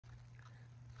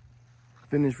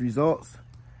finished results.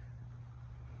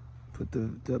 Put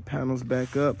the panels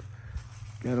back up.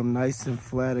 Got them nice and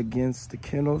flat against the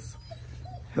kennels.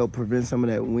 Help prevent some of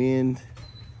that wind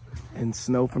and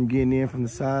snow from getting in from the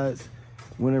sides.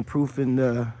 Winterproofing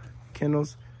the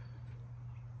kennels.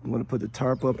 I'm gonna put the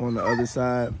tarp up on the other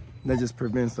side. That just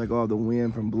prevents like all the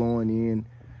wind from blowing in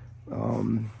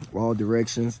all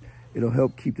directions. It'll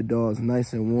help keep the dogs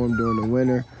nice and warm during the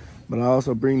winter. But I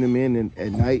also bring them in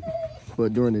at night.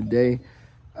 But during the day,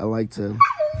 I like to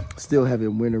still have it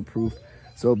winterproof.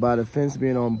 So by the fence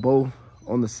being on both,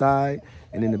 on the side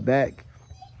and in the back,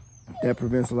 that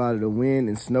prevents a lot of the wind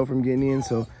and snow from getting in.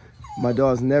 So my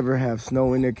dogs never have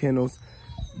snow in their kennels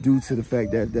due to the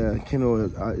fact that the kennel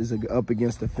is up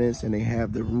against the fence and they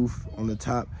have the roof on the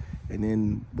top. And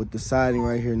then with the siding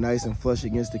right here, nice and flush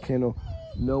against the kennel,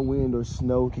 no wind or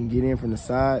snow can get in from the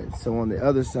side. So on the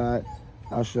other side,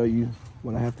 I'll show you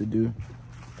what I have to do.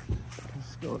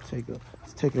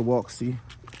 Let's take a walk, see.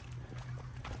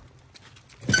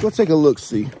 Let's go take a look,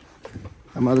 see.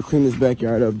 I'm about to clean this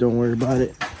backyard up, don't worry about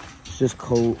it. It's just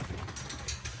cold.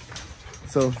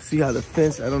 So see how the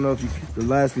fence, I don't know if you, the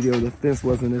last video, the fence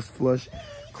wasn't as flush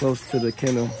close to the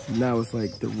kennel. Now it's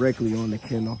like directly on the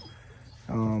kennel.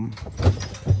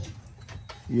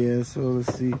 Yeah, so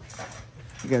let's see.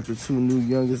 I got the two new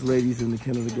youngest ladies in the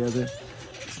kennel together.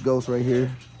 This ghost right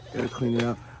here, gotta clean it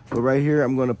out. But right here,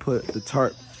 I'm gonna put the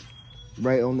tarp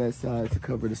right on that side to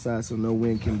cover the side so no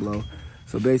wind can blow.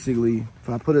 So basically, if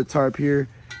I put a tarp here,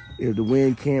 if the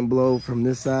wind can't blow from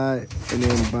this side, and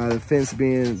then by the fence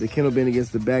being, the kennel being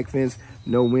against the back fence,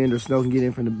 no wind or snow can get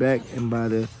in from the back, and by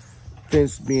the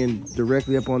fence being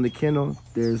directly up on the kennel,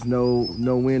 there's no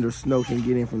wind or snow can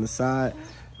get in from the side.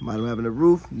 By them having a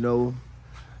roof, no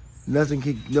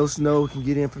snow can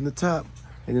get in from the top.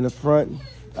 And in the front,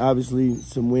 obviously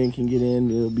some wind can get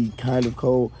in. It'll be kind of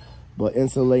cold, but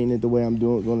insulating it the way I'm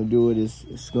gonna do it is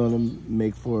it's gonna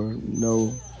make for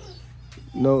no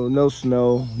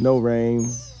snow, no rain.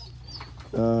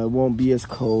 It won't be as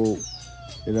cold.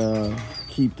 It'll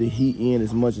keep the heat in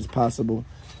as much as possible.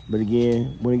 But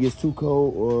again, when it gets too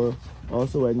cold or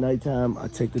also at nighttime, I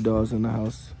take the dogs in the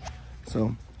house.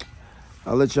 So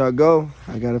I'll let y'all go.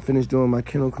 I gotta finish doing my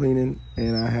kennel cleaning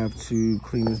and I have to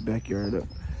clean this backyard up.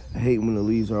 I hate when the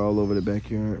leaves are all over the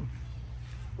backyard.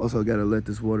 Also gotta let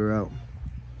this water out.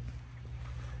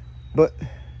 But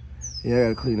yeah, I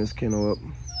gotta clean this kennel up.